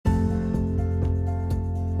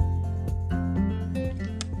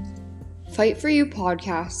Fight for You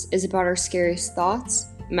podcast is about our scariest thoughts,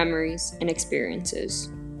 memories, and experiences.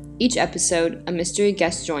 Each episode, a mystery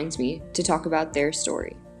guest joins me to talk about their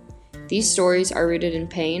story. These stories are rooted in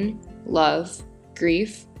pain, love,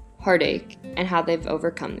 grief, heartache, and how they've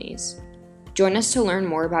overcome these. Join us to learn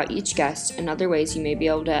more about each guest and other ways you may be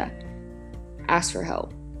able to ask for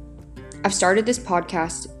help. I've started this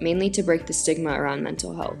podcast mainly to break the stigma around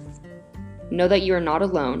mental health. Know that you are not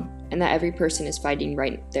alone and that every person is fighting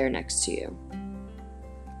right there next to you.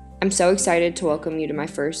 I'm so excited to welcome you to my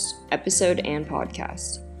first episode and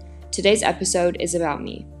podcast. Today's episode is about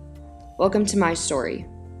me. Welcome to my story,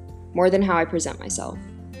 more than how I present myself.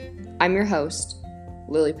 I'm your host,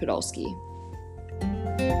 Lily Podolsky.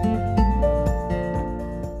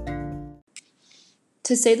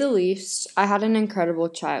 To say the least, I had an incredible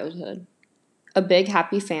childhood. A big,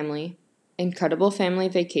 happy family, incredible family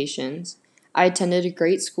vacations. I attended a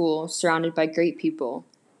great school surrounded by great people,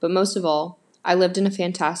 but most of all, I lived in a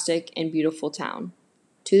fantastic and beautiful town.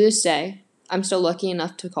 To this day, I'm still lucky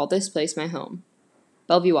enough to call this place my home,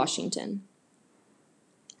 Bellevue, Washington.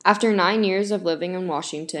 After 9 years of living in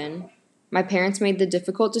Washington, my parents made the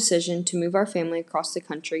difficult decision to move our family across the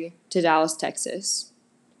country to Dallas, Texas.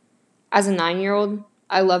 As a 9-year-old,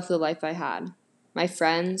 I loved the life I had. My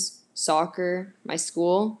friends, soccer, my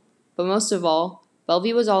school, but most of all,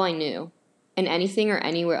 Bellevue was all I knew, and anything or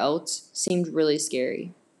anywhere else seemed really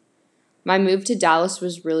scary. My move to Dallas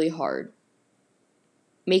was really hard.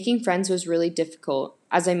 Making friends was really difficult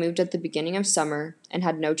as I moved at the beginning of summer and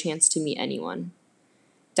had no chance to meet anyone.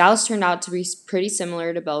 Dallas turned out to be pretty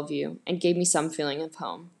similar to Bellevue and gave me some feeling of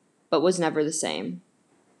home, but was never the same.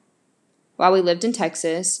 While we lived in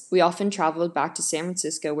Texas, we often traveled back to San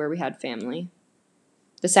Francisco where we had family.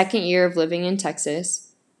 The second year of living in Texas,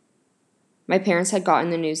 my parents had gotten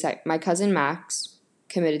the news that my cousin Max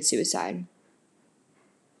committed suicide.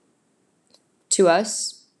 To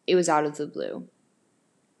us, it was out of the blue.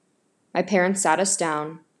 My parents sat us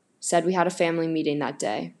down, said we had a family meeting that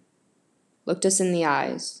day, looked us in the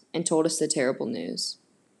eyes, and told us the terrible news.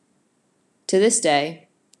 To this day,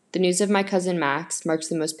 the news of my cousin Max marks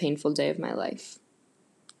the most painful day of my life.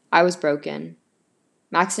 I was broken.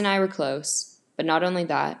 Max and I were close, but not only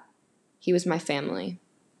that, he was my family.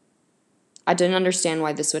 I didn't understand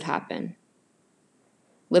why this would happen.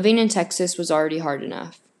 Living in Texas was already hard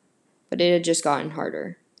enough, but it had just gotten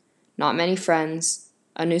harder. Not many friends,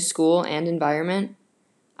 a new school and environment.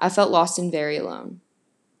 I felt lost and very alone.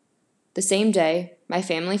 The same day, my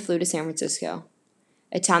family flew to San Francisco.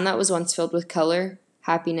 A town that was once filled with color,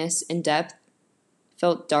 happiness, and depth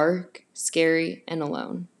felt dark, scary, and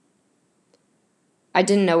alone. I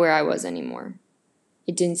didn't know where I was anymore.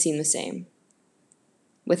 It didn't seem the same.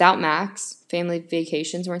 Without Max, family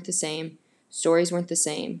vacations weren't the same, stories weren't the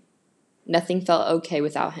same. Nothing felt okay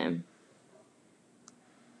without him.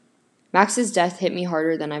 Max's death hit me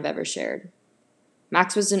harder than I've ever shared.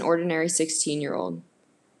 Max was an ordinary 16-year-old.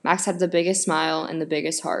 Max had the biggest smile and the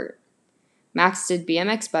biggest heart. Max did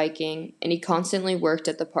BMX biking, and he constantly worked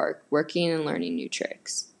at the park, working and learning new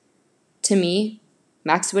tricks. To me,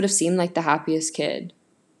 Max would have seemed like the happiest kid.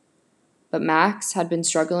 But Max had been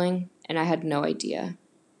struggling, and I had no idea.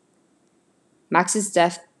 Max's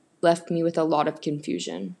death left me with a lot of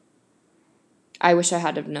confusion. I wish I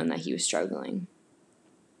had have known that he was struggling.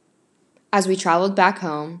 As we traveled back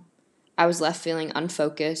home, I was left feeling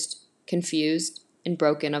unfocused, confused, and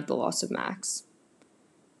broken of the loss of Max.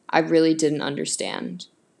 I really didn't understand.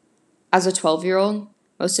 As a 12-year-old,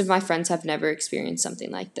 most of my friends have never experienced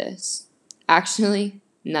something like this. Actually,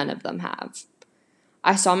 none of them have.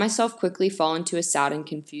 I saw myself quickly fall into a sad and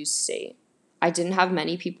confused state. I didn't have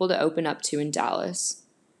many people to open up to in Dallas,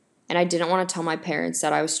 and I didn't want to tell my parents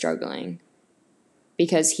that I was struggling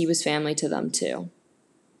because he was family to them too.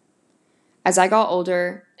 As I got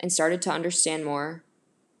older and started to understand more,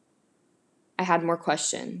 I had more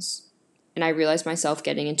questions, and I realized myself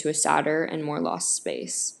getting into a sadder and more lost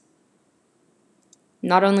space.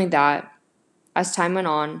 Not only that, as time went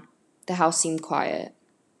on, the house seemed quiet,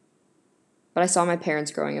 but I saw my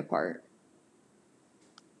parents growing apart.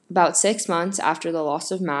 About 6 months after the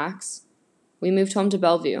loss of Max, we moved home to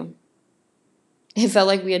Bellevue. It felt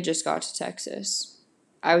like we had just got to Texas.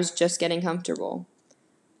 I was just getting comfortable.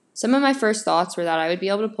 Some of my first thoughts were that I would be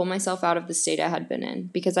able to pull myself out of the state I had been in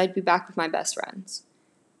because I'd be back with my best friends.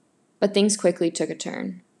 But things quickly took a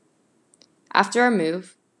turn. After our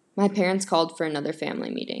move, my parents called for another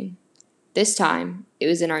family meeting. This time, it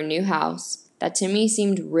was in our new house that to me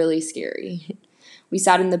seemed really scary. We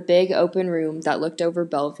sat in the big open room that looked over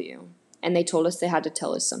Bellevue, and they told us they had to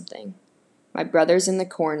tell us something. My brother's in the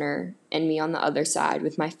corner, and me on the other side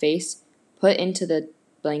with my face put into the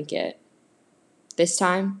blanket, This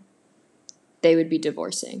time, they would be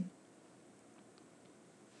divorcing.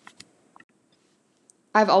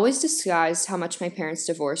 I've always disguised how much my parents'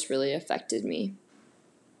 divorce really affected me.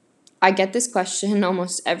 I get this question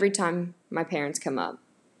almost every time my parents come up.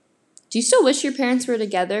 Do you still wish your parents were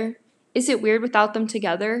together? Is it weird without them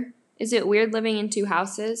together? Is it weird living in two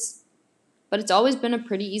houses? But it's always been a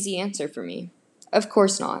pretty easy answer for me. Of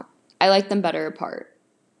course not. I like them better apart.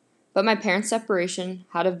 But my parents' separation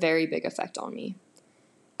had a very big effect on me.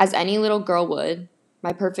 As any little girl would,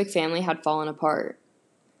 my perfect family had fallen apart.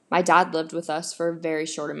 My dad lived with us for a very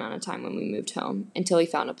short amount of time when we moved home, until he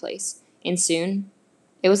found a place. And soon,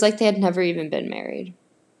 it was like they had never even been married.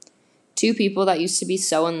 Two people that used to be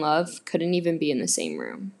so in love couldn't even be in the same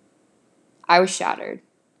room. I was shattered.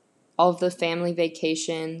 All of the family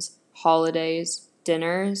vacations, holidays,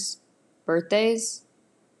 dinners, birthdays,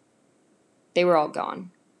 they were all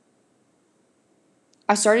gone.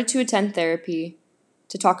 I started to attend therapy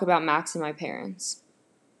to talk about Max and my parents,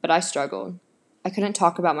 but I struggled. I couldn't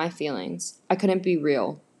talk about my feelings. I couldn't be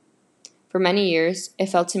real. For many years, it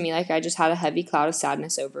felt to me like I just had a heavy cloud of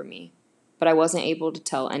sadness over me, but I wasn't able to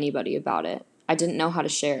tell anybody about it. I didn't know how to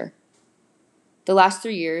share. The last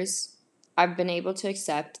 3 years, I've been able to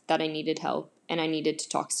accept that I needed help and I needed to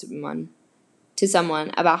talk to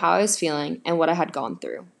someone about how I was feeling and what I had gone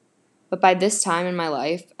through. But by this time in my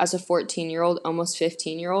life, as a 14-year-old, almost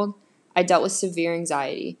 15-year-old, I dealt with severe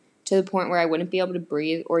anxiety to the point where I wouldn't be able to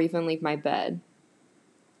breathe or even leave my bed.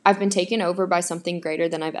 I've been taken over by something greater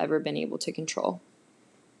than I've ever been able to control.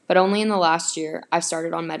 But only in the last year, I've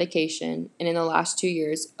started on medication, and in the last 2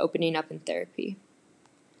 years, opening up in therapy.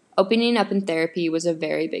 Opening up in therapy was a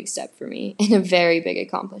very big step for me and a very big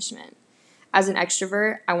accomplishment. As an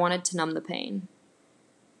extrovert, I wanted to numb the pain.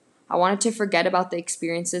 I wanted to forget about the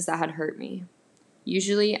experiences that had hurt me.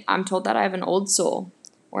 Usually, I'm told that I have an old soul,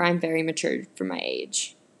 or I'm very mature for my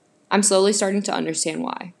age. I'm slowly starting to understand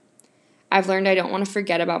why. I've learned I don't want to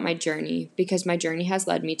forget about my journey because my journey has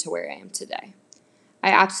led me to where I am today.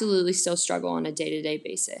 I absolutely still struggle on a day-to-day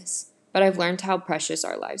basis, but I've learned how precious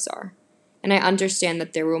our lives are. And I understand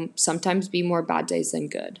that there will sometimes be more bad days than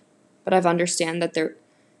good, but I've understand that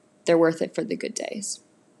they're worth it for the good days.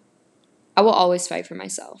 I will always fight for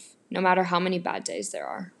myself, no matter how many bad days there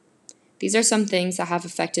are. These are some things that have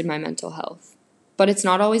affected my mental health, but it's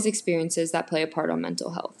not always experiences that play a part on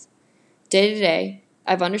mental health. Day to day,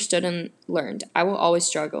 I've understood and learned I will always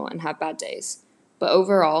struggle and have bad days, but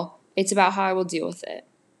overall, it's about how I will deal with it.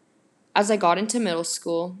 As I got into middle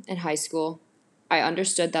school and high school, I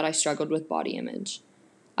understood that I struggled with body image.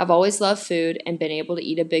 I've always loved food and been able to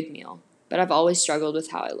eat a big meal, but I've always struggled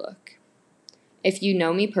with how I look. If you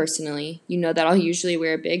know me personally, you know that I'll usually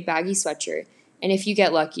wear a big baggy sweatshirt, and if you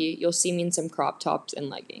get lucky, you'll see me in some crop tops and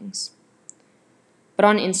leggings. But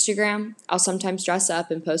on Instagram, I'll sometimes dress up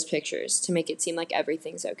and post pictures to make it seem like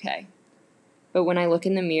everything's okay. But when I look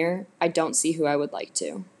in the mirror, I don't see who I would like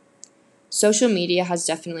to. Social media has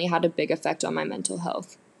definitely had a big effect on my mental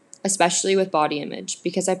health, especially with body image,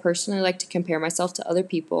 because I personally like to compare myself to other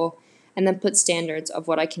people and then put standards of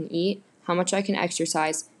what I can eat, how much I can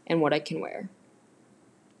exercise, and what I can wear.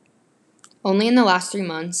 Only in the last 3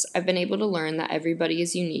 months, I've been able to learn that everybody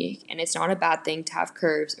is unique and it's not a bad thing to have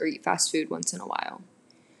curves or eat fast food once in a while.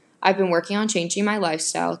 I've been working on changing my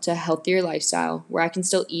lifestyle to a healthier lifestyle where I can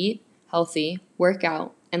still eat healthy, work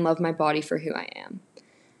out, and love my body for who I am.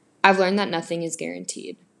 I've learned that nothing is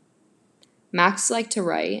guaranteed. Max liked to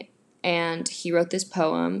write, and he wrote this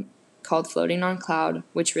poem called Floating on a Cloud,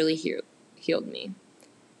 which really healed me.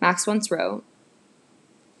 Max once wrote,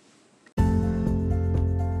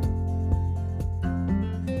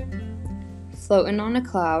 "Floating on a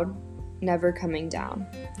cloud, never coming down.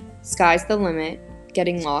 Sky's the limit,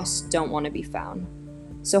 getting lost, don't want to be found.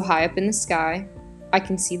 So high up in the sky, I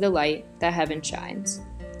can see the light that heaven shines.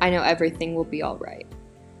 I know everything will be alright.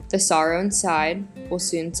 The sorrow inside will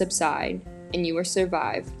soon subside, and you will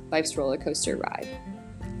survive life's roller coaster ride.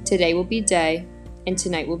 Today will be day, and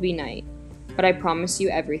tonight will be night, but I promise you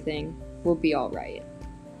everything will be alright."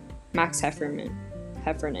 Max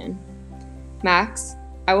Heffernan. Max,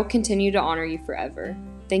 I will continue to honor you forever.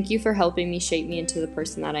 Thank you for helping me shape me into the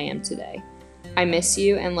person that I am today. I miss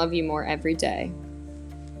you and love you more every day.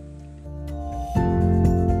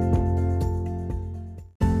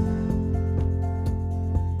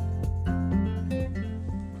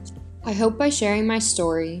 I hope by sharing my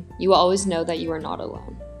story, you will always know that you are not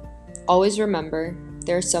alone. Always remember,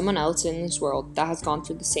 there is someone else in this world that has gone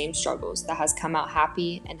through the same struggles that has come out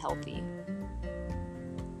happy and healthy.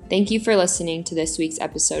 Thank you for listening to this week's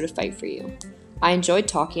episode of Fight For You. I enjoyed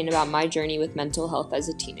talking about my journey with mental health as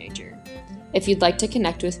a teenager. If you'd like to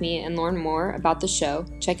connect with me and learn more about the show,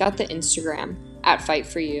 check out the Instagram at Fight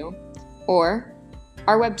For You, or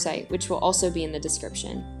our website, which will also be in the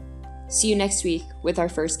description. See you next week with our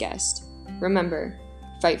first guest. Remember,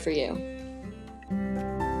 fight for you.